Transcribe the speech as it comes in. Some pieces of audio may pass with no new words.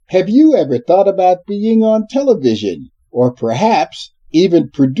Have you ever thought about being on television, or perhaps even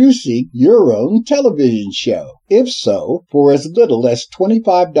producing your own television show? If so, for as little as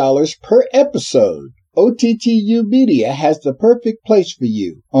 $25 per episode, OTTU Media has the perfect place for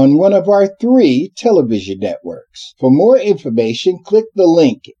you on one of our 3 television networks. For more information, click the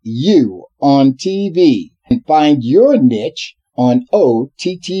link You on TV and find your niche on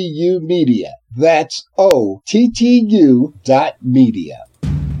OTTU Media. That's OTTU.media.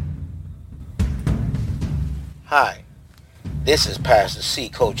 Hi, this is Pastor C.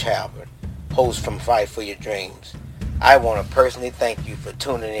 Coach Halbert, host from Fight for Your Dreams. I want to personally thank you for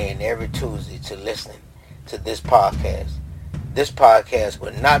tuning in every Tuesday to listening to this podcast. This podcast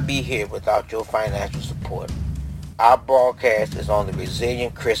would not be here without your financial support. Our broadcast is on the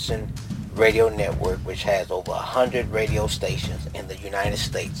Resilient Christian Radio Network, which has over 100 radio stations in the United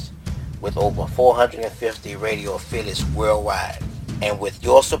States, with over 450 radio affiliates worldwide. And with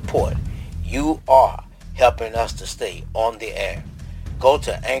your support, you are helping us to stay on the air. Go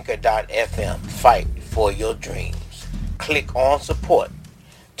to anchor.fm, fight for your dreams. Click on support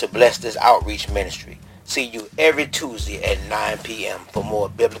to bless this outreach ministry. See you every Tuesday at 9 p.m. for more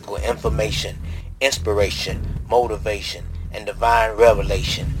biblical information, inspiration, motivation, and divine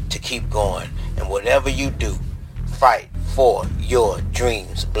revelation to keep going. And whatever you do, fight for your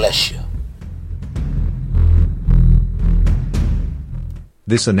dreams. Bless you.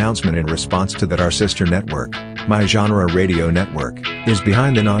 This announcement in response to that our sister network, My Genre Radio Network, is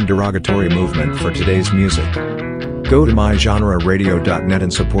behind the non-derogatory movement for today's music. Go to mygenreradio.net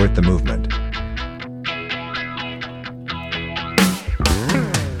and support the movement.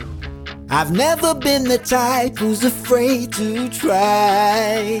 I've never been the type who's afraid to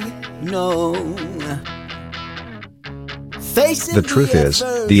try, no. The truth is,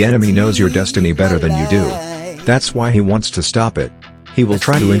 the enemy knows your destiny better than you do. That's why he wants to stop it. He will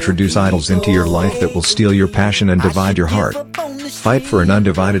try to introduce idols into your life that will steal your passion and divide your heart. Fight for an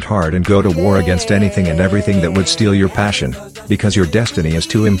undivided heart and go to war against anything and everything that would steal your passion, because your destiny is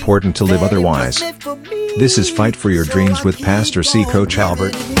too important to live otherwise. This is Fight for Your Dreams with Pastor C. Coach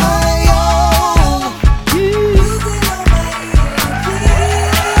Albert.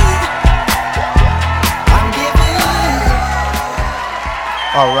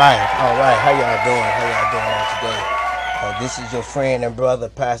 All right. How y'all doing today? This is your friend and brother,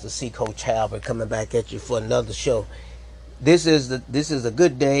 Pastor C. Coach Halbert, coming back at you for another show. This is a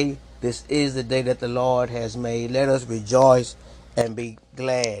good day. This is the day that the Lord has made. Let us rejoice and be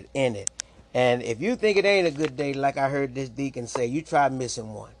glad in it. And if you think it ain't a good day, like I heard this deacon say, you try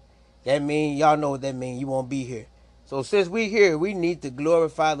missing one. That means, y'all know what that means, you won't be here. So since we're here, we need to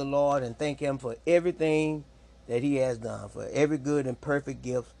glorify the Lord and thank him for everything that he has done, for every good and perfect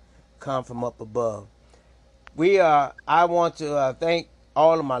gift come from up above. I want to thank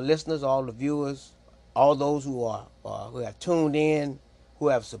all of my listeners, all the viewers, all those who have tuned in, who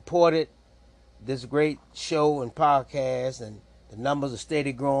have supported this great show and podcast, and the numbers are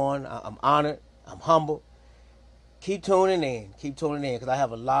steady growing. I'm honored. I'm humble. Keep tuning in, because I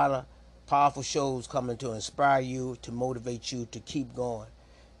have a lot of powerful shows coming to inspire you, to motivate you to keep going.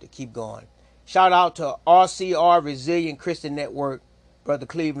 Shout out to RCR Resilient Christian Network, Brother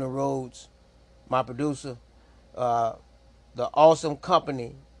Cleveland Rhodes, my producer, the awesome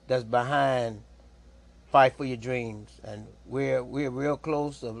company that's behind Fight for Your Dreams. And we're real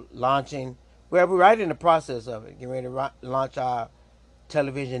close to launching. We're right in the process of it, getting ready to launch our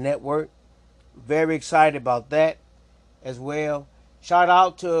television network. Very excited about that as well. Shout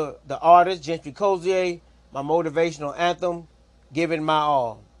out to the artist, Gentry Cozier, my motivational anthem, Giving My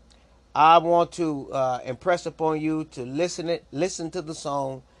All. I want to impress upon you to listen to the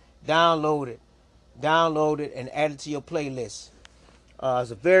song, download it, and add it to your playlist.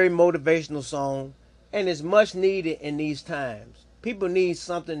 It's a very motivational song, and it's much needed in these times. People need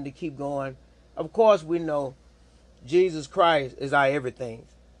something to keep going. Of course, we know Jesus Christ is our everything,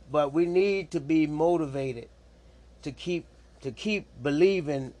 but we need to be motivated to keep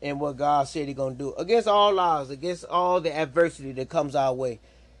believing in what God said He's gonna do against all odds, against all the adversity that comes our way.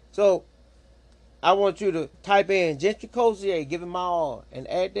 So I want you to type in Gentry Cozier, Giving My All, and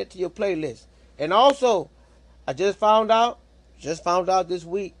add that to your playlist. And also, I just found out this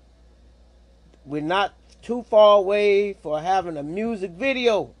week, we're not too far away for having a music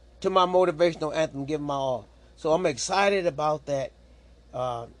video to my motivational anthem, Give My All. So I'm excited about that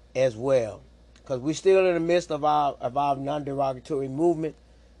as well, because we're still in the midst of our non-derogatory movement,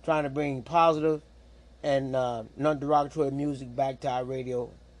 trying to bring positive and non-derogatory music back to our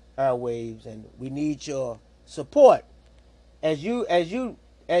radio airwaves, and we need your support as you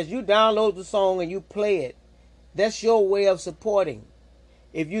download the song and you play it. That's your way of supporting.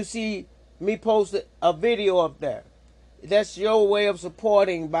 If you see me post a video up there, that's your way of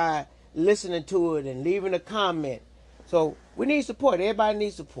supporting by listening to it and leaving a comment. So we need support. Everybody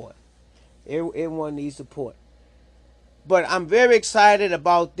needs support. Everyone needs support. But I'm very excited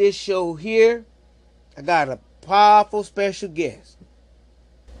about this show here. I got a powerful special guest.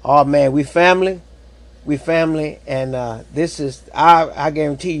 Oh man, we family. We family, and this is I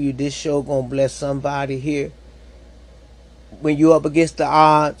guarantee you this show gonna bless somebody here. When you up against the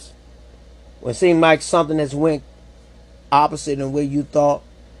odds, when it seems like something has went opposite than where you thought,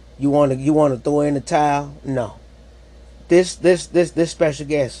 you wanna throw in the towel. No, this special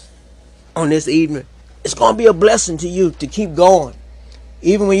guest on this evening, it's gonna be a blessing to you to keep going,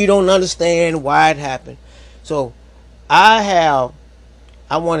 even when you don't understand why it happened. So I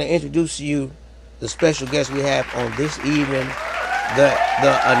want to introduce to you the special guest we have on this evening, the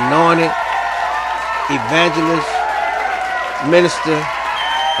anointed evangelist minister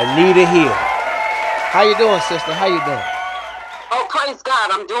Anita here. How you doing, sister? How you doing? Oh, praise God.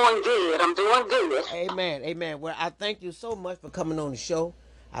 I'm doing good. I'm doing good. Amen. Amen. Well, I thank you so much for coming on the show.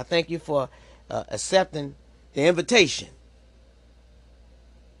 I thank you for accepting the invitation.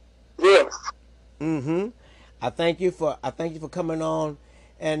 Yes. Mm-hmm. I thank you for coming on,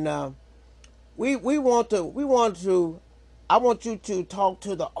 and we want to I want you to talk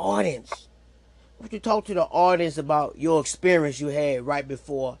to the audience. I want you to talk to the audience about your experience you had right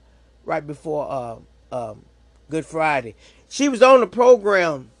before Good Friday. She was on the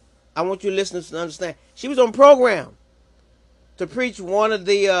program. I want you listeners to understand. She was on program to preach one of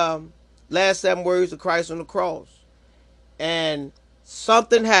the last 7 words of Christ on the cross, and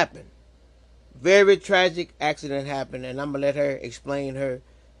something happened. Very tragic accident happened, and I'm gonna let her explain her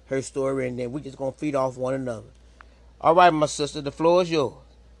story, and then we're just gonna feed off one another. All right, my sister, the floor is yours.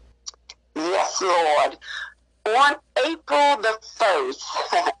 Yes, Lord. On April the 1st,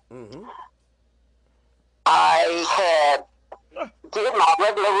 Mm-hmm. I had did my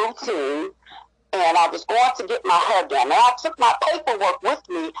regular routine, and I was going to get my hair done. And I took my paperwork with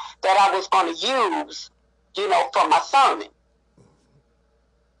me that I was going to use, for my sermon.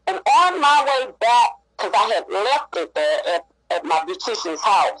 And on my way back, because I had left it there at my beautician's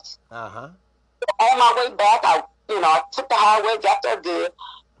house. Uh-huh. On my way back, I took the highway, got there good.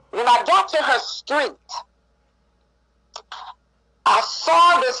 When I got to her street, I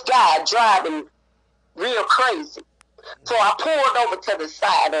saw this guy driving real crazy. So I pulled over to the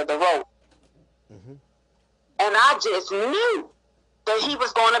side of the road. Mm-hmm. And I just knew that he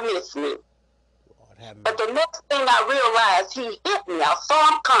was going to miss me. But the next thing I realized, he hit me. I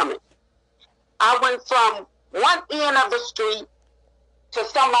saw him coming. I went from one end of the street to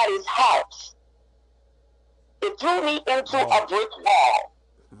somebody's house. It threw me into a brick wall.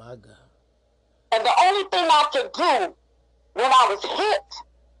 My God. And the only thing I could do when I was hit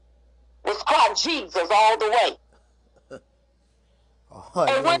was cry Jesus all the way. Oh,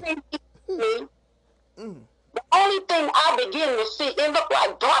 and when he hit me, the only thing I began to see, it looked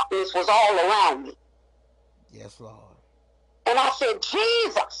like darkness was all around me. Yes, Lord. And I said,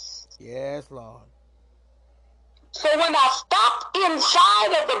 Jesus. Yes, Lord. So when I stopped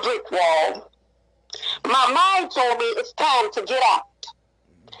inside of the brick wall, my mind told me it's time to get out.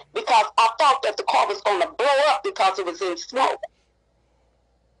 Because I thought that the car was going to blow up because it was in smoke.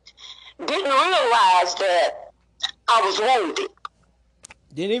 Didn't realize that I was wounded.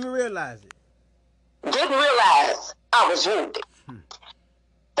 Didn't even realize it. Didn't realize I was wounded.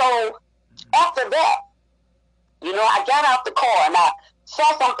 So after that, I got out the car and I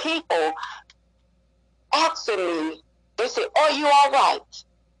saw some people asking me, they said, "Are you all right?"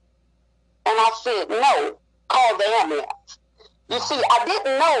 And I said, "No, call the ambulance." You see, I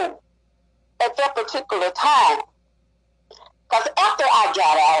didn't know at that particular time, because after I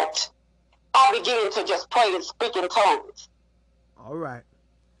got out, I began to just pray and speak in tongues. All right.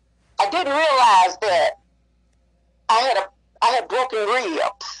 I didn't realize that I had broken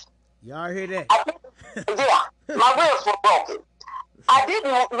ribs. Y'all hear that? Yeah, my ribs were broken. I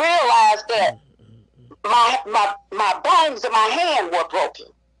didn't realize that my bones in my hand were broken.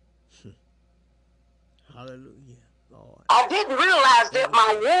 Hallelujah, Lord. I didn't realize that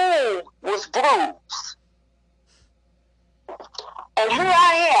my wound was bruised. And here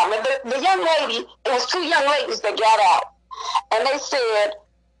I am. And the young lady, it was 2 young ladies that got out. And they said,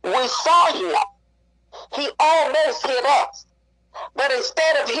 "We saw him. He almost hit us. But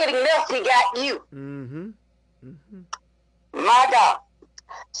instead of hitting us, he got you." Mm-hmm. Mm-hmm. My God.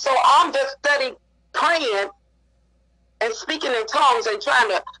 So I'm just studying, praying, and speaking in tongues and trying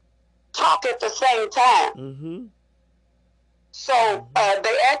to talk at the same time. Mm-hmm. So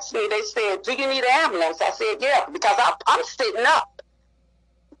they asked me, they said, "Do you need an ambulance?" I said, "Yeah," because I'm sitting up.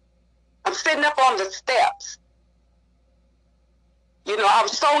 sitting up on the steps. You know, I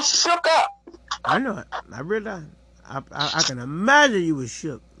was so shook up. I know it. I realize. I can imagine you was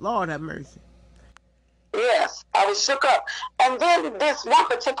shook. Lord have mercy. Yes, I was shook up. And then this one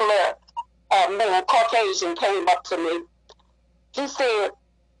particular man, Caucasian, came up to me. He said,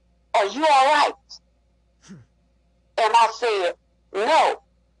 "Are you all right?" And I said, "No."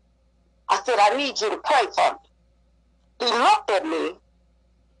 I said, "I need you to pray for me." He looked at me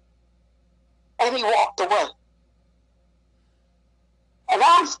and he walked away. And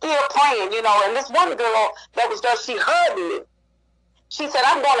I'm still praying, you know, and this one girl that was there, she heard me. She said,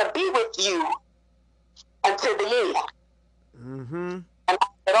 "I'm going to be with you until the end." Mm-hmm. And I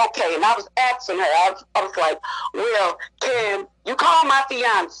said, "Okay." And I was asking her, I was like, "Well, can you call my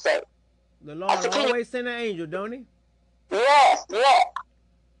fiance?" The Lord said, always send an angel, don't he? Yes, yes.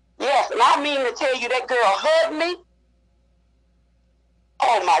 Yes, and I mean to tell you, that girl hugged me.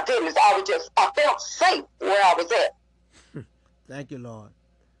 Oh my goodness, I felt safe where I was at. Thank you, Lord.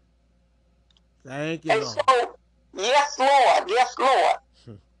 Thank you, And Lord. so, yes, Lord, yes, Lord.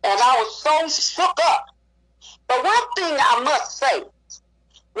 And I was so shook up. But one thing I must say,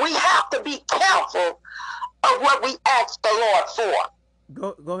 we have to be careful of what we ask the Lord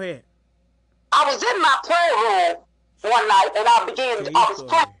for. Go ahead. I was in my prayer room one night, and I was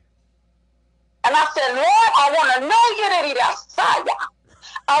praying. And I said, "Lord, I want to know you,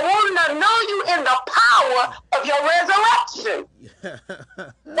 I want to know you in the power of your resurrection."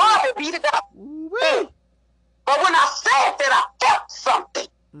 Glory be to God. But when I said that, I felt something.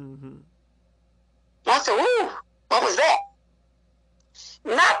 Mm-hmm. I said, "Ooh, what was that?"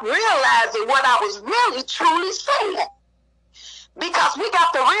 Not realizing what I was really, truly saying. Because we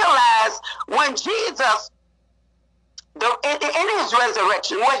got to realize when Jesus, in his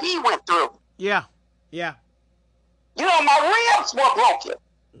resurrection, what he went through. Yeah, yeah. You know, my ribs were broken.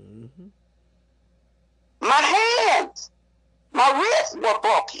 Mm-hmm. My hands, my wrists were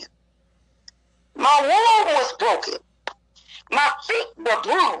broken. My womb was broken. My feet were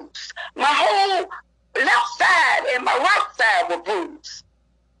bruised. My whole left side and my right side were bruised.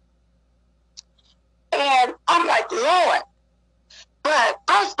 And I'm like, Lord, but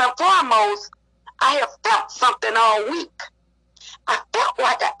first and foremost, I have felt something all week. I felt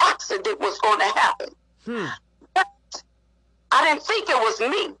like an accident was going to happen. But I didn't think it was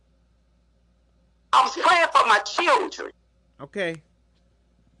me. I was praying for my children. Okay.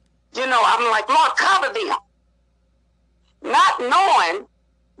 You know, I'm like, Lord, cover them. Not knowing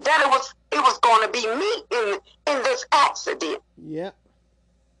that it was going to be me in this accident. Yep.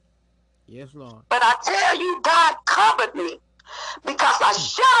 Yes, Lord. But I tell you, God covered me because I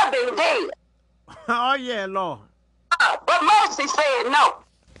should have been dead. Oh yeah, Lord. But mercy said no.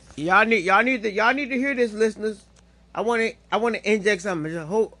 Y'all need to hear this, listeners. I want to inject something.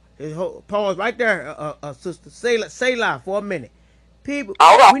 Just pause right there, sister. Say for a minute. People,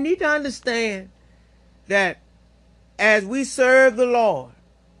 All right. we need to understand that as we serve the Lord,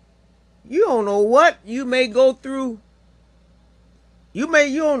 you don't know what you may go through. You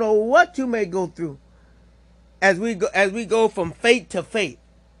don't know what you may go through as we go from faith to faith.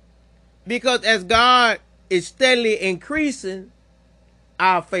 Because as God is steadily increasing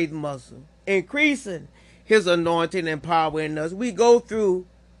our faith muscle, increasing his anointing and power in us, we go through,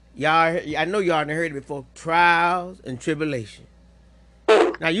 I know y'all done heard it before, trials and tribulation.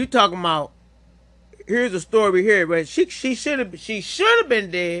 Now you talking about, here's a story here where she should have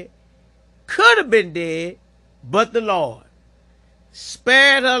been dead, could have been dead, but the Lord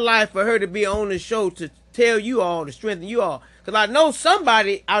spared her life for her to be on the show to tell you all, to strengthen you all. Because I know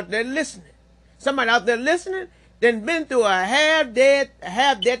somebody out there listening then been through a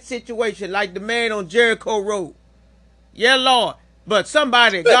half-dead situation like the man on Jericho Road. Yeah, Lord. But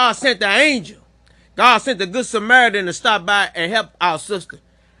somebody, God sent the angel. God sent the good Samaritan to stop by and help our sister.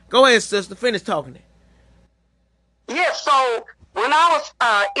 Go ahead, sister. Finish talking. Yeah, so when I was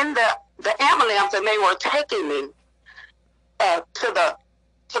in the ambulance and they were taking me to the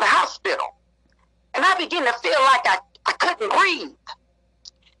hospital, and I began to feel like I couldn't breathe.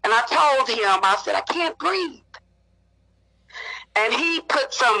 And I told him, I said, I can't breathe. And he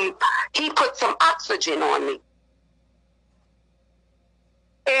put some oxygen on me.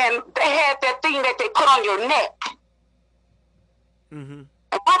 And they had that thing that they put on your neck. Mm-hmm.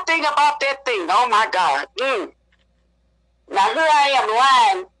 And one thing about that thing, oh my God. Now here I am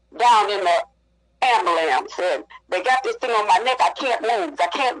lying down in the ambulance, and they got this thing on my neck. I can't move. I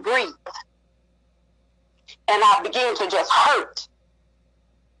can't breathe. And I began to just hurt.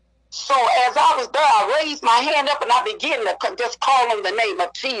 So as I was there, I raised my hand up and I began to just call on the name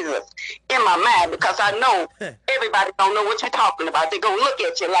of Jesus in my mind, because I know everybody don't know what you're talking about. They're going to look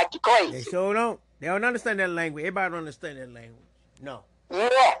at you like you're crazy. They sure don't. They don't understand that language. Everybody don't understand that language. No.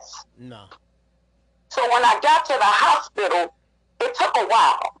 Yes. No. So when I got to the hospital, it took a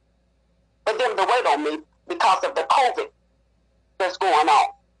while for them to wait on me because of the COVID that's going on.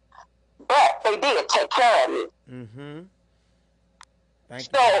 But they did take care of me. Mm-hmm. Thank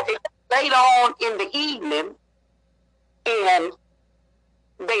So you. it later on in the evening, and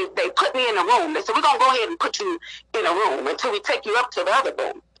they put me in a room. They said, we're going to go ahead and put you in a room until we take you up to the other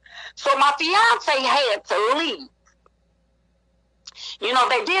room. So my fiance had to leave. You know,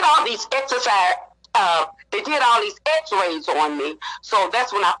 they did all these they did all these x-rays on me. So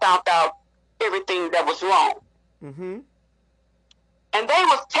that's when I found out everything that was wrong. Mm-hmm. And they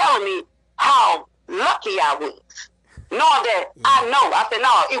was telling me how lucky I was. Knowing that I said,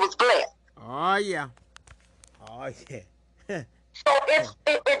 no, it was blessed. Oh, yeah. Oh, yeah. So it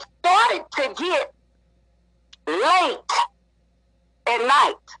started to get late at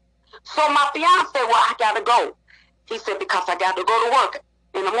night. So my fiance said, well, I got to go. He said, because I got to go to work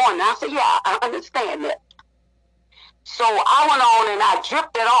in the morning. I said, yeah, I understand that. So I went on and I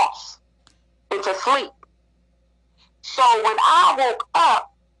drifted off into sleep. So when I woke up,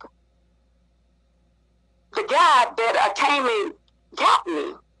 the guy that came and got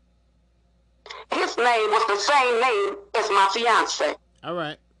me, his name was the same name as my fiance. All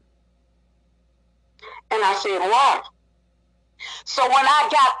right. And I said, wow. So when I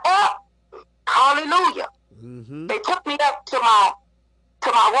got up, hallelujah, Mm-hmm. they took me up to my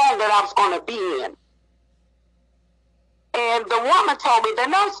room that I was going to be in. And the woman told me, the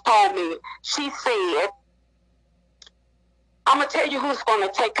nurse told me, she said, I'm going to tell you who's going to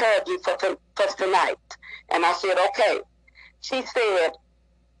take care of you for tonight. And I said, okay. She said,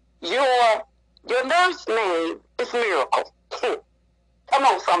 your nurse name is Miracle. Come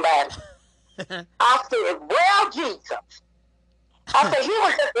on, somebody. I said, well, Jesus. I said, he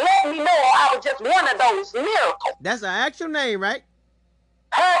was just letting me know I was just one of those miracles. That's an actual name, right?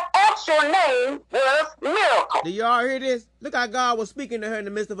 Her actual name was Miracle. Do y'all hear this? Look how God was speaking to her in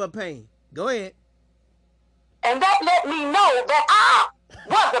the midst of her pain. Go ahead. And that let me know that I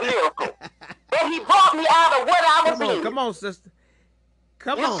was a miracle. That he brought me out of what I was in. Come on, sister.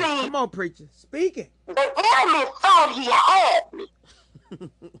 Come on, preacher. Speak it. The enemy thought he had me.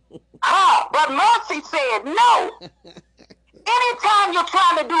 But mercy said no. Anytime you're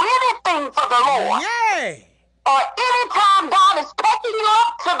trying to do anything for the Lord, Yeah. or anytime God is taking you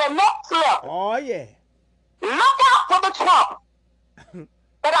up to the next level, Oh, yeah. look out for the trouble.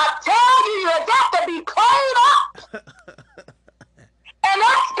 But I tell you, you got to be prayed up. And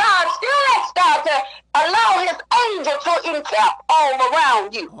still ask God to allow his angel to encamp all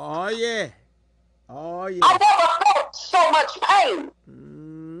around you. Oh, yeah. Oh, yeah. I never felt so much pain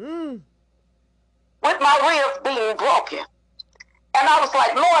Mm-hmm. with my ribs being broken. And I was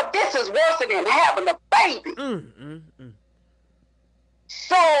like, Lord, this is worse than having a baby.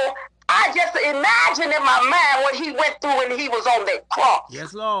 So I just imagined in my mind what he went through when he was on that cross.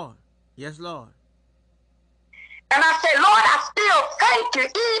 Yes, Lord. Yes, Lord. And I said, Lord, I still thank you,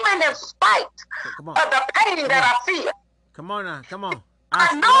 even in spite of the pain that I feel. Come on now. Come on.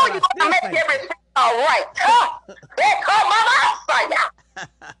 I know you're going to make everything all right. That come my eyesight.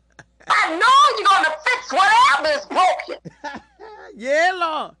 I know you're going to fix whatever is broken. Yeah,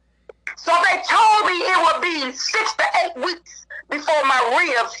 Lord. So they told me it would be 6 to 8 weeks before my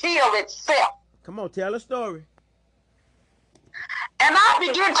ribs heal itself. Come on, tell a story. And I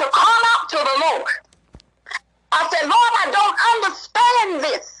began to call out to the Lord. I said, Lord, I don't understand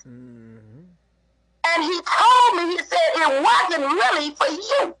this. Mm-hmm. And he told me, he said, it wasn't really for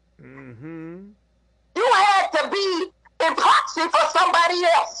you. Mm-hmm. You had to be in proxy for somebody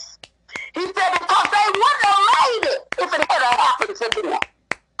else. He said, because they wouldn't have made it if it had happened to them.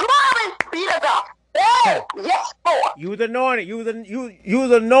 Glory be to God. Hey, yes, Lord. You was anointed. You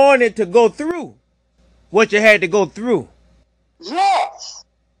was anointed to go through what you had to go through. Yes.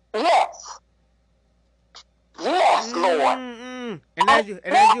 Yes. Yes, Lord. Mm-hmm.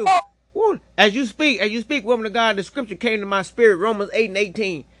 As you speak, woman of God, the scripture came to my spirit, Romans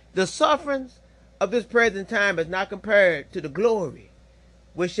 8:18. The sufferings of this present time is not compared to the glory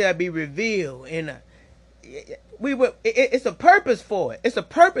which shall be revealed in it's a purpose for it. It's a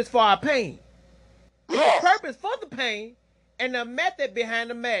purpose for our pain. It's a purpose for the pain and the method behind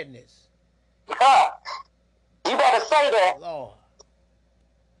the madness. You better say that. Lord.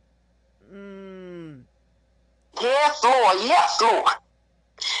 Yes, Lord. Yes, Lord.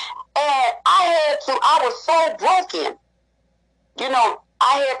 And I was so broken. You know,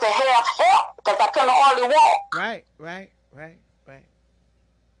 I had to have help because I couldn't hardly walk. Right.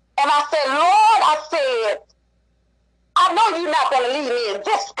 And I said, Lord, I said, I know you're not going to leave me in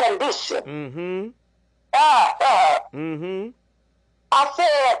this condition. I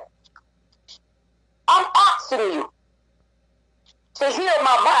said, I'm asking you to heal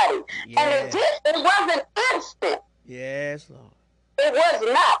my body. And it wasn't instant. Yes, Lord. It was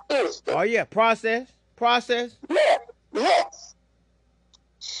not instant. Oh, yeah. Process. Yes.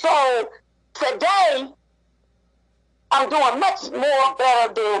 So today, I'm doing much more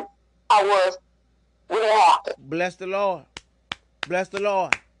better than I was when it happened. Bless the Lord. Yes,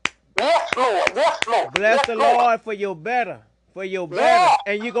 Lord. Bless the Lord for your better. Yeah.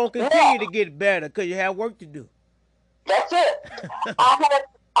 And you're going to continue to get better because you have work to do. That's it.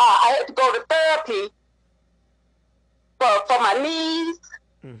 I had to go to therapy for my knees,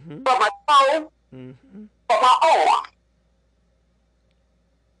 for my toe, for my arm.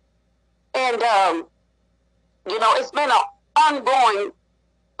 And, it's been an ongoing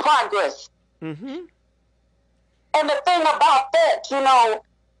progress. And the thing about that,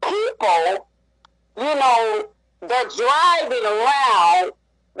 people, they're driving around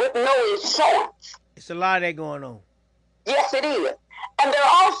with no insurance. It's a lot of that going on. Yes, it is. And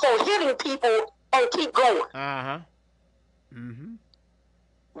they're also hitting people and keep going.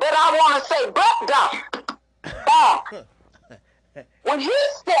 But I want to say, but God, when he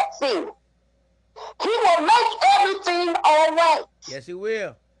steps in, he will make everything all right. Yes, he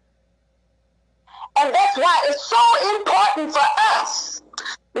will. And that's why it's so important for us,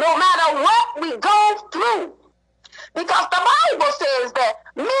 no matter what we go through. Because the Bible says that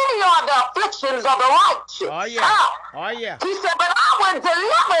many are the afflictions of the righteous. Oh, yeah. Oh, yeah. He said, but I will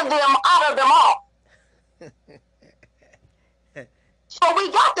deliver them out of them all. So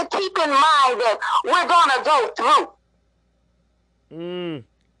we got to keep in mind that we're going to go through.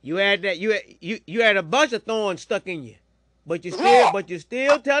 You had that. You had a bunch of thorns stuck in you, but you're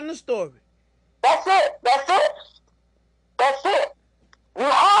still telling the story. That's it. You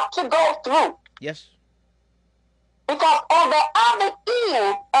have to go through. Yes. Because on the other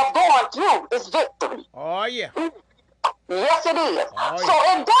end of going through is victory. Oh, yeah. Yes, it is. Oh, so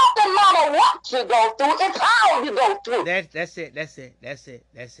yeah. it doesn't matter what you go through, it's how you go through. That's it.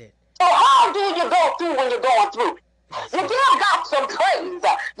 So how do you go through when you're going through? You give God some praise.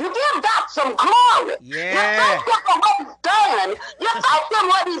 You give God some glory. Yeah. You thank him for what he's done. You thank him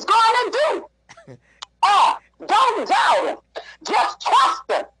what he's going to do. Don't doubt him. Just trust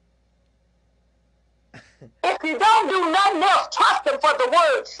him. If you don't do nothing else, trust him for the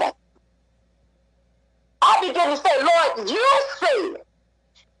word's sake. I begin to say, Lord, you said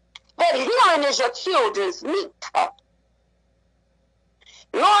that healing is your children's meat.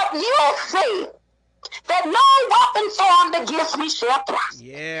 Lord, you said that no weapon formed against me shall prosper.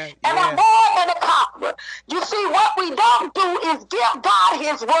 Yeah. And I'm more than a conqueror. You see, what we don't do is give God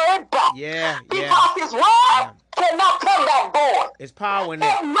his word back. Yeah. Because his word cannot come back void. It's power in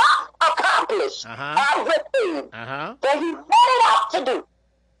that. It must accomplish everything that he set it out to do.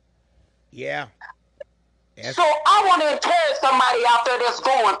 Yeah. So I want to encourage somebody out there that's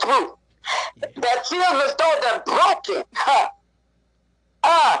going through. That feels as though they're broken.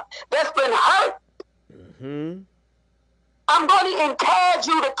 That's been hurt. I'm going to encourage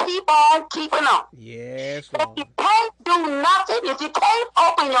you to keep on keeping on. Yes, Lord. If you can't do nothing, if you can't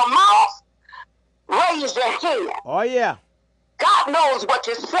open your mouth, raise your hand. Oh, yeah. God knows what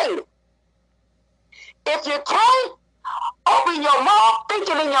you're saying. If you can't open your mouth,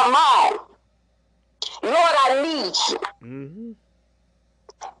 thinking in your mind, Lord, I need you.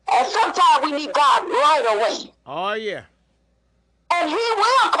 And sometimes we need God right away. Oh, yeah. And he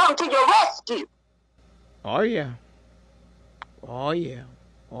will come to your rescue. Oh, yeah.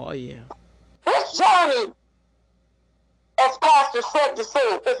 This journey, as Pastor said to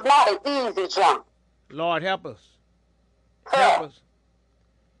say, is not an easy journey. Lord, help us. But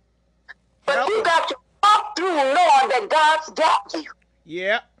you got to walk through knowing that God's got you.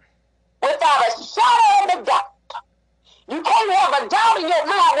 Yeah. Without a shadow of a doubt. You can't have a doubt in your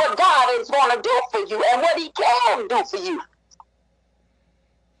mind what God is going to do for you and what he can do for you.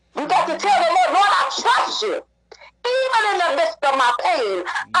 You got to tell the Lord, Lord, I trust you. Even in the midst of my pain,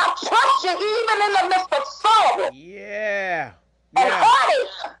 I trust you even in the midst of sorrow. Yeah. And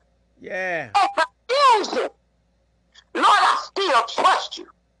heartache. Yeah. And confusion. Lord, I still trust you.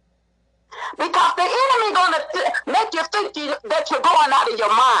 Because the enemy going to make you think that you're going out of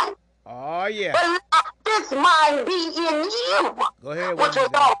your mind. Oh, yeah. But let this mind be in you. Go ahead. Which is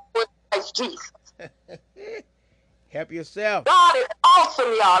all with Christ Jesus. Help yourself. God is awesome,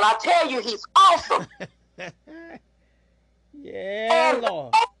 y'all. I tell you, he's awesome. Yeah, And the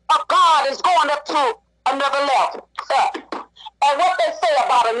Lord. faith of God is going up to another level. And what they say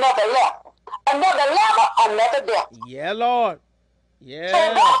about another level. Another level, another depth. Yeah, Lord. So Yeah,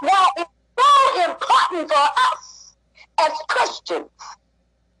 that's Lord. why it's so important for us as Christians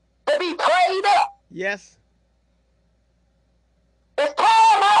to be prayed up. Yes. It's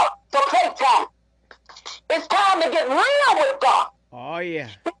time out for playtime. It's time to get real with God. Oh, yeah.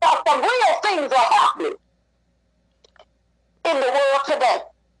 Because some real things are happening in the world today.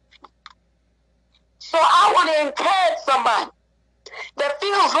 So I want to encourage somebody that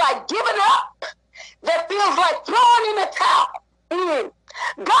feels like giving up, that feels like throwing in the towel.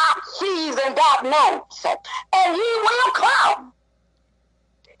 God sees and God knows. And He will come.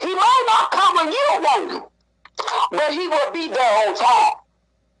 He might not come when you want Him, but He will be there on time.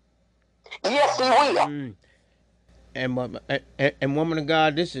 Yes, He will. And woman of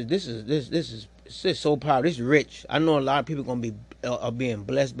God, this is so powerful. This is rich. I know a lot of people gonna be are being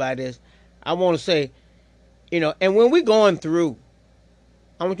blessed by this. I want to say, and when we going through,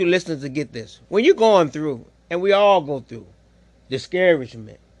 I want you listeners to get this. When you're going through, and we all go through,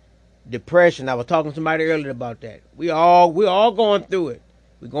 discouragement, depression. I was talking to somebody earlier about that. We all going through it.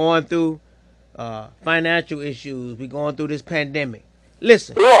 We're going through financial issues. We're going through this pandemic.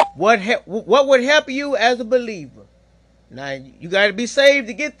 Listen, Yeah. what would help you as a believer? Now you got to be saved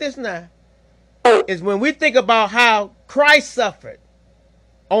to get this. Now is when we think about how Christ suffered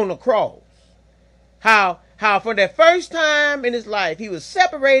on the cross. How for the first time in his life he was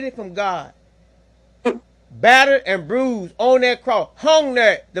separated from God, battered and bruised on that cross, hung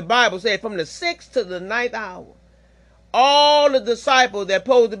there. The Bible said from the 6th to the 9th hour. All the disciples that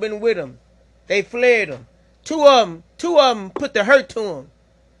supposed to have been with him, they fled him. Two of them put the hurt to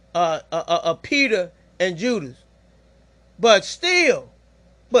him, Peter and Judas. But still,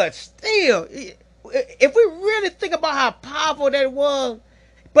 if we really think about how powerful that was,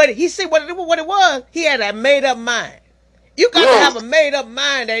 but he said what it was, he had a made up mind. You got to have a made up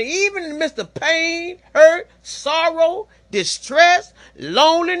mind that even in the midst of pain, hurt, sorrow, distress,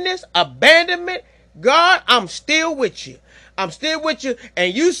 loneliness, abandonment, God, I'm still with you. I'm still with you,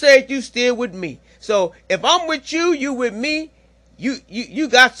 and you said you still with me. So if I'm with you, you with me, you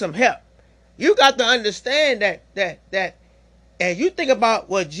got some help. You got to understand that as you think about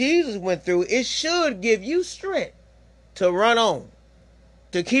what Jesus went through, it should give you strength to run on,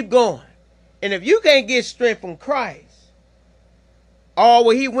 to keep going. And if you can't get strength from Christ, all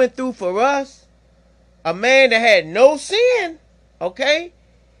what he went through for us, a man that had no sin, okay,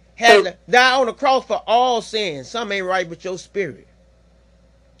 had to die on the cross for all sins. Something ain't right with your spirit.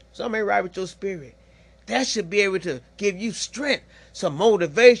 Something ain't right with your spirit. That should be able to give you strength, some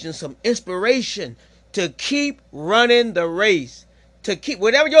motivation, some inspiration to keep running the race, to keep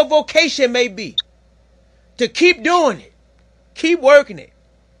whatever your vocation may be, to keep doing it, keep working it,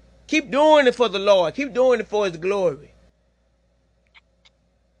 keep doing it for the Lord, keep doing it for his glory.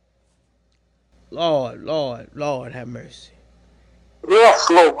 Lord have mercy. Yes,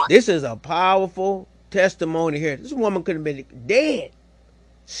 Lord. This is a powerful testimony here. This woman could have been dead,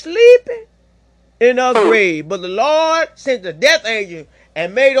 sleeping in her grave, but the Lord sent the death angel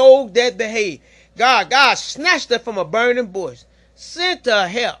and made old death behave. God snatched her from a burning bush, sent her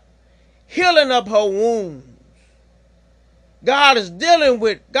help, healing up her wounds. God is dealing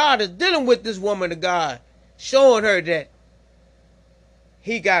with this woman of God, showing her that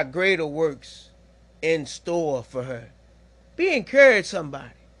he got greater works in store for her. Be encouraged, somebody.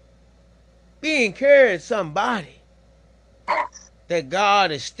 Be encouraged, somebody, that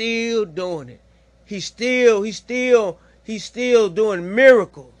God is still doing it. He's still doing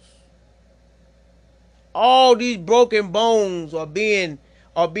miracles. All these broken bones are being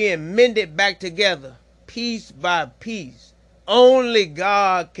mended back together, piece by piece. Only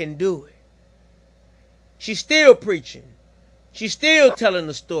God can do it. She's still preaching. She's still telling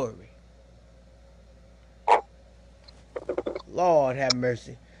the story. Lord have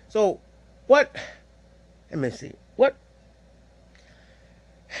mercy. So, what? Let me see. What?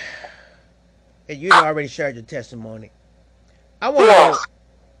 And you already shared your testimony. I want to know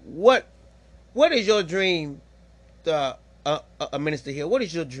what is your dream, a minister here? What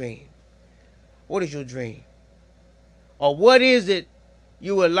is your dream? What is your dream? Or what is it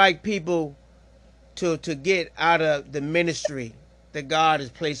you would like people to get out of the ministry that God has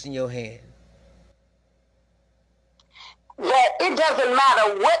placed in your hand? That it doesn't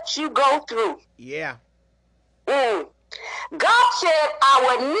matter what you go through. Yeah. God said, I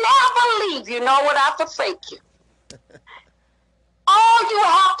will never leave you, nor would I forsake you. All you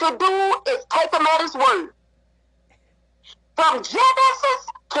have to do is take him at his word. From Genesis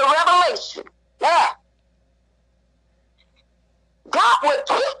to Revelation. Yeah. God will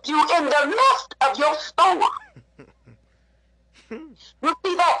keep you in the midst of your storm. You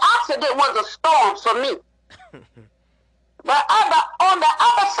see, that accident was a storm for me. But on the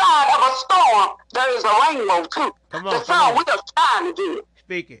other side of a storm, there is a rainbow too. Come on, the sun will shine again.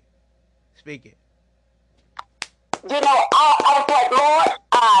 Speak it. Speak it. You know, I was like, Lord,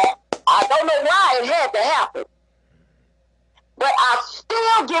 I don't know why it had to happen. But I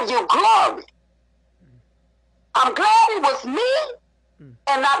still give you glory. I'm glad it was me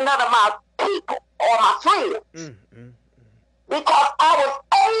and not none of my people or my friends. Because I was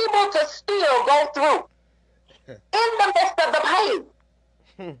able to still go through in the midst of the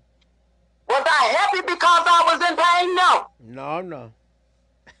pain. Was I happy because I was in pain? No. No.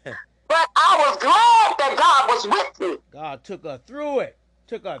 But I was glad that God was with me. God took her through it.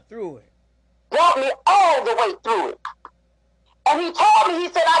 Brought me all the way through it. And he told me, he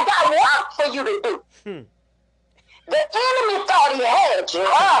said, I got work for you to do. The enemy thought he had you.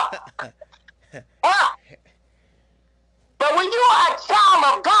 But when you are a child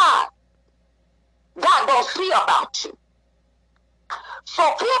of God, God gonna see about you. So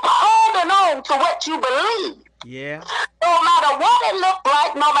keep holding on to what you believe. Yeah. No matter what it looked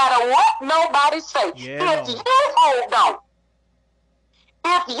like, no matter what nobody say. Yeah. If you hold on,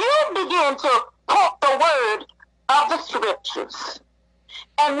 if you begin to quote the word of the scriptures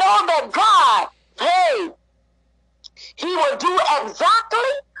and know that God, hey, he will do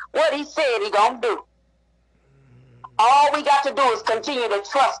exactly what he said he gonna do. All we got to do is continue to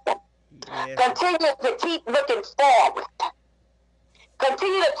trust him. Yeah. Continue to keep looking forward.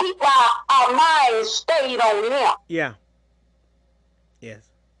 Continue to keep our minds stayed on him. Yeah. Yes.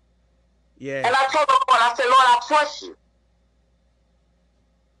 Yeah. And I told the Lord, I said, Lord, I trust you.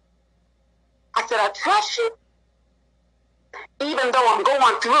 I said, I trust you even though I'm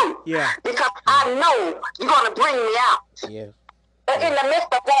going through. Yeah. Because I know you're going to bring me out. Yeah. But in the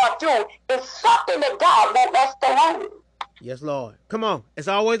midst of going through, it's something that God wants us to learn. Yes, Lord. Come on. It's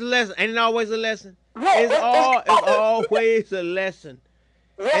always a lesson. Ain't it always a lesson? Yes, It's always a lesson.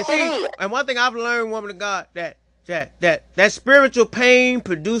 Yes, and it is. And one thing I've learned, woman of God, that spiritual pain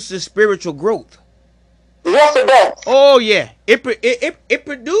produces spiritual growth. Yes, it does. Oh yeah, it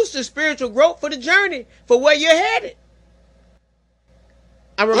produces spiritual growth for the journey, for where you're headed.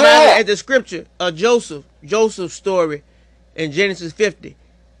 I'm reminded of the scripture of Joseph's story in Genesis 50,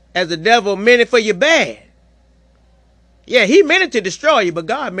 as the devil meant it for your bad. Yeah, he meant it to destroy you, but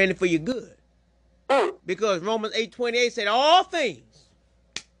God meant it for your good. Because Romans 8:28 said all things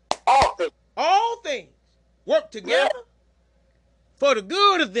work together for the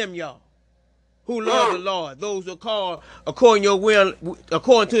good of them, y'all, who love the Lord, those who are called according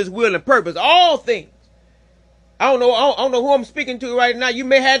to his will and purpose. All things. I don't know who I'm speaking to right now. You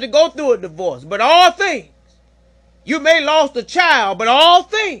may have to go through a divorce, but all things. You may lost a child, but all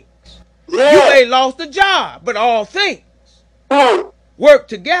things. You may lost a job, but all things work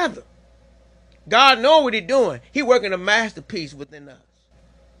together. God knows what he's doing. He working a masterpiece within us.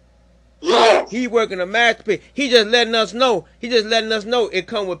 He working a masterpiece. He just letting us know. It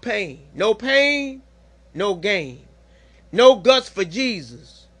come with pain. No pain, no gain. No guts for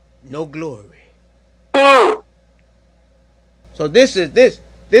Jesus, no glory. So this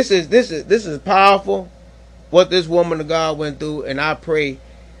is powerful. What this woman of God went through, and I pray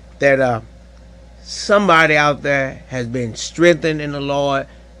that somebody out there has been strengthened in the Lord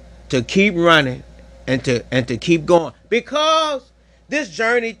to keep running and to keep going, because this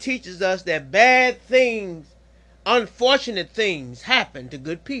journey teaches us that bad things, unfortunate things happen to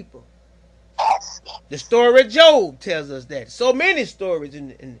good people. The story of Job tells us that. So many stories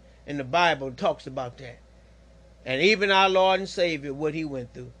in the Bible talks about that. And even our Lord and Savior, what he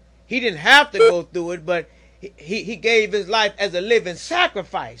went through. He didn't have to go through it, but he gave his life as a living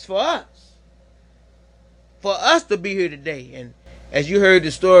sacrifice for us. For us to be here today. And as you heard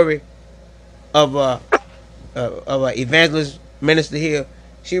the story of Evangelist Minister Hill,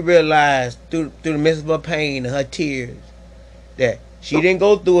 she realized through the midst of her pain and her tears that she didn't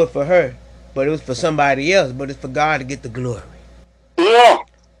go through it for her, but it was for somebody else. But it's for God to get the glory. Yeah.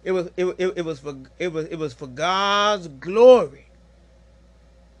 It was for God's glory.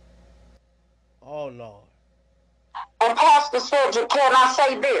 Oh Lord. And Pastor Cedric, can I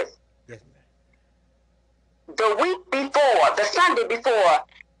say this? Yes, ma'am. The week before, the Sunday before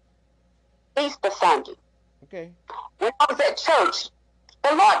Easter Sunday, Okay. when I was at church,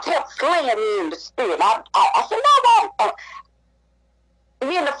 the Lord kept slaying me in the spirit. I said, no,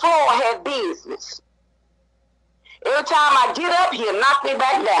 me and the floor had business. Every time I get up, he'll knock me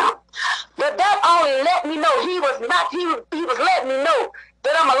back down. But that only let me know he was letting me know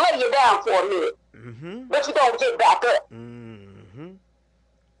that I'm going to lay you down for a minute. But you don't get back up.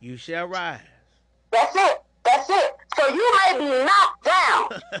 You shall rise. That's it. That's it. So you may be knocked down,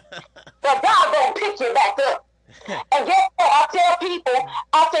 but God gonna pick you back up. And guess what? I tell people,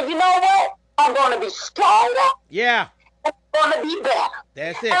 I say, you know what? I'm gonna be stronger. Yeah. I'm gonna be better.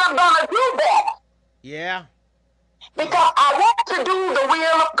 That's it. And I'm gonna do better. Yeah. Because I want to do the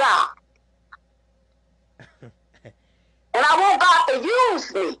will of God. And I want God to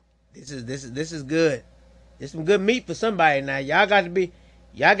use me. This is good. This is some good meat for somebody now. Y'all got to be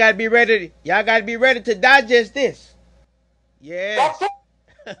ready. Y'all got to be ready to digest this. Yeah. That's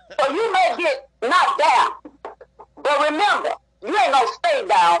it. So you may get knocked down. But remember, you ain't gonna stay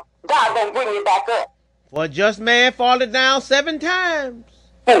down. God gonna bring you back up. For a just man falleth down 7 times,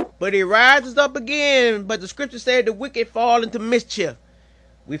 but he rises up again. But the scripture said the wicked fall into mischief.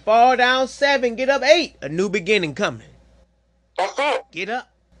 We fall down 7, get up 8. A new beginning coming. That's it. Get up.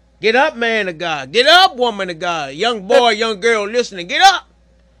 Get up, man of God. Get up, woman of God. Young boy, young girl listening. Get up.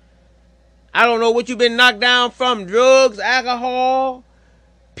 I don't know what you've been knocked down from. Drugs, alcohol,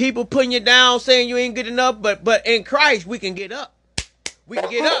 people putting you down saying you ain't good enough. But in Christ, we can get up. We can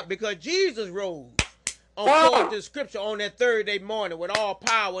get up because Jesus rose. According to the scripture on that third day morning with all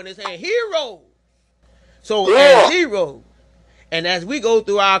power in his hand. He rose. So as he rose, and as we go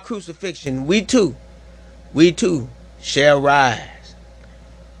through our crucifixion, we too shall rise.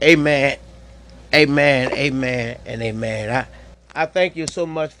 Amen. Amen. Amen. And amen. I thank you so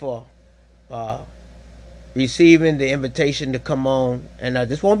much for receiving the invitation to come on. And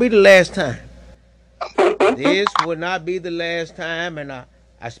this won't be the last time. This will not be the last time. And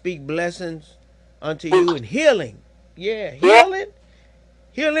I speak blessings unto you and healing. Yeah, healing.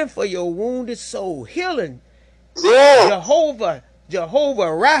 Healing for your wounded soul. Healing. Jehovah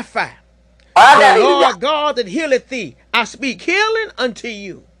Rapha. The Lord God that healeth thee. I speak healing unto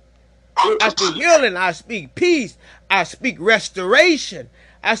you. I speak healing. I speak peace. I speak restoration.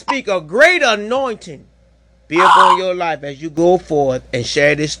 I speak a great anointing be upon your life as you go forth and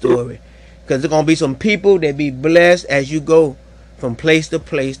share this story. Because there's going to be some people that be blessed as you go from place to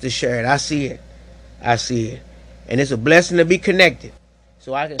place to share it. I see it. I see it. And it's a blessing to be connected.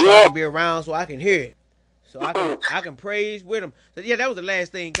 So I can be around so I can hear it. So I can praise with them. So yeah, that was the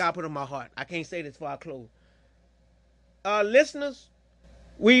last thing God put in my heart. I can't say this before I close. Listeners,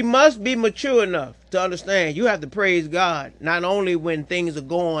 we must be mature enough to understand you have to praise God not only when things are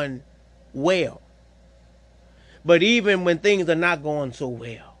going well, but even when things are not going so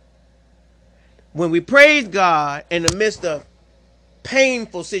well. When we praise God in the midst of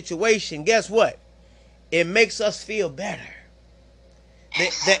painful situation, guess what? It makes us feel better.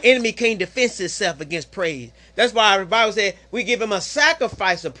 The enemy can't defend himself against praise. That's why the Bible said we give him a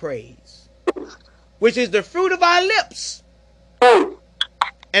sacrifice of praise, which is the fruit of our lips.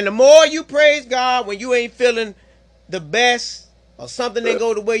 And the more you praise God when you ain't feeling the best or something ain't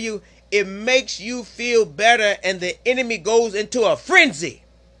go the way it makes you feel better, and the enemy goes into a frenzy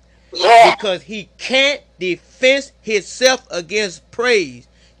because he can't defend himself against praise.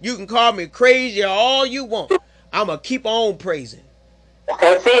 You can call me crazy all you want. I'm going to keep on praising.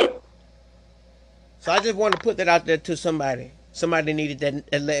 That's it. So I just want to put that out there to somebody. Somebody needed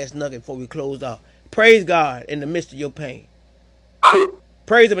that last nugget before we close out. Praise God in the midst of your pain.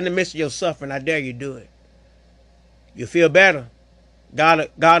 Praise him in the midst of your suffering. I dare you do it. You feel better. God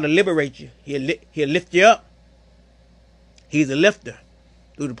will liberate you. He'll lift you up. He's a lifter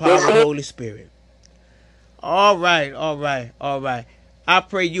through the power of the Holy Spirit. All right. I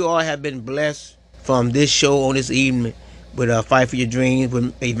pray you all have been blessed from this show on this evening with Fight for Your Dreams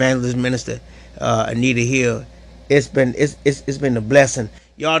with Evangelist Minister Anita Hill. It's been a blessing.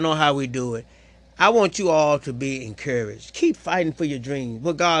 Y'all know how we do it. I want you all to be encouraged. Keep fighting for your dreams.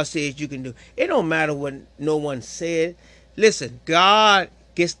 What God says you can do. It don't matter what no one said. Listen, God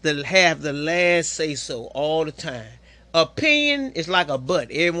gets to have the last say so all the time. Opinion is like a butt.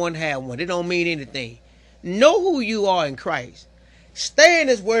 Everyone have one. It don't mean anything. Know who you are in Christ. Stay in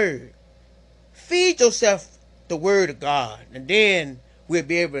his word. Feed yourself the word of God. And then we'll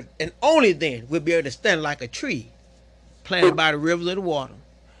be able to, and only then we'll be able to stand like a tree planted by the rivers of the water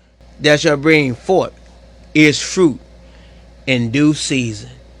that shall bring forth its fruit in due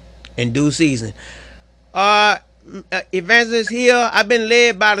season. In due season. Evangelist here, I've been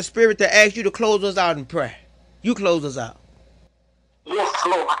led by the Spirit to ask you to close us out in prayer. You close us out. Yes,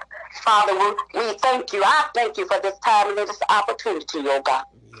 Lord. Father, we thank you. I thank you for this time and this opportunity, oh God.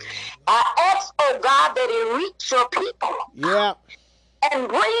 I ask, oh God, that it reach your people. Yeah. And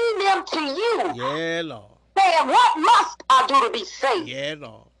bring them to you. Yeah, Lord. Saying, what must I do to be saved? Yeah,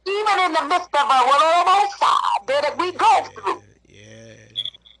 Lord. Even in the midst of a side that we go through. Yeah,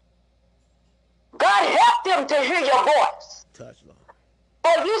 God, help them to hear your voice. Touch, Lord. For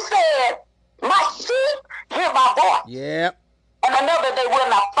For you said, my sheep hear my voice. Yep. And another they will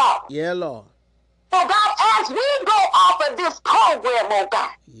not follow. Yeah, Lord. So God, as we go off of this program, oh God,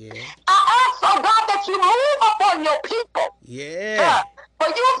 Yeah. I ask, oh God, that you move upon your people. Yeah. For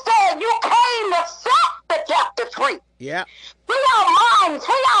you said you came to set the captive free. Yeah. Free our minds,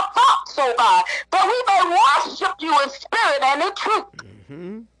 free our thoughts, oh God, that we may worship you in spirit and in truth.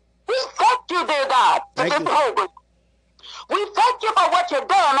 Mm-hmm. We thank you, dear God, for Thank this you. program. We thank you for what you've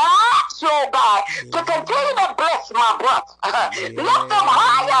done. I ask you, oh God, to continue to bless my brother. Lift them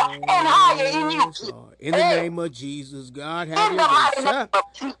higher and higher in you. Yes, Lord. In the name of Jesus, God, have In your the way, mighty name sir. of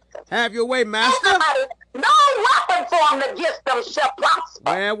Jesus. Have your way, In the Master. mighty, no weapon formed against them shall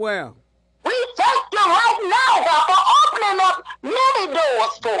prosper. Well. We thank you right now, God, for opening up many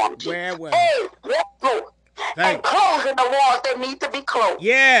doors for them. Jesus. Well. Hey, yes, Lord. Thank And closing the walls that need to be closed.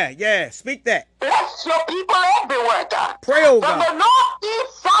 Yeah. Speak that. Bless your people everywhere, God. Pray, oh From God. the north,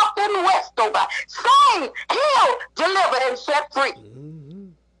 east, south, and west, oh God. Save, heal, deliver, and set free. Mm-hmm.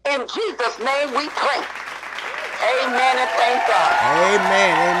 In Jesus' name we pray. Amen and thank God.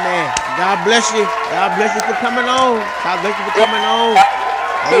 Amen. God bless you. God bless you for coming on. God bless you for coming on.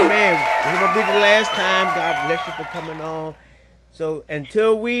 Amen. This will be the last time. God bless you for coming on. So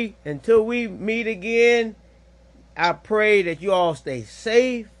until we meet again, I pray that you all stay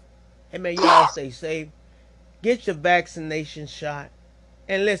safe. Amen. You all stay safe. Get your vaccination shot.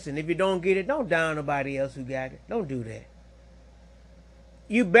 And listen, if you don't get it, don't down nobody else who got it. Don't do that.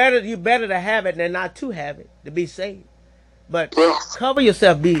 You better to have it than not to have it, to be safe. But cover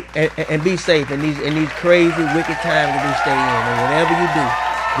yourself, and be safe in these crazy, wicked times that we stay in. And whatever you do,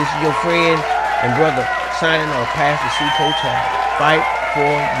 this is your friend and brother signing off, Pastor C. Coach Hall. Fight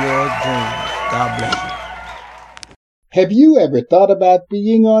for your dreams. God bless you. Have you ever thought about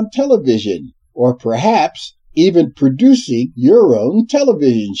being on television, or perhaps even producing your own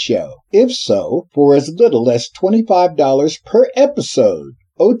television show? If so, for as little as $25 per episode,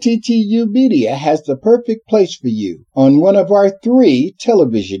 OTTU Media has the perfect place for you on one of our 3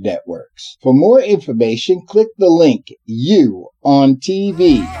 television networks. For more information, click the link You on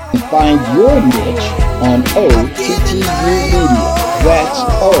TV and find your niche on OTTU Media. That's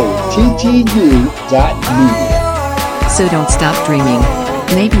OTTU.media. So don't stop dreaming.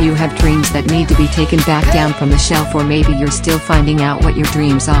 Maybe you have dreams that need to be taken back down from the shelf, or maybe you're still finding out what your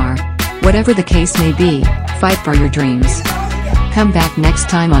dreams are. Whatever the case may be, fight for your dreams. Come back next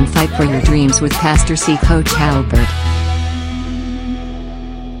time on Fight for Your Dreams with Pastor C. Coach Halbert.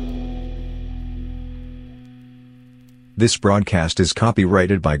 This broadcast is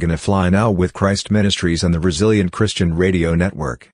copyrighted by Gonna Fly Now with Christ Ministries and the Resilient Christian Radio Network.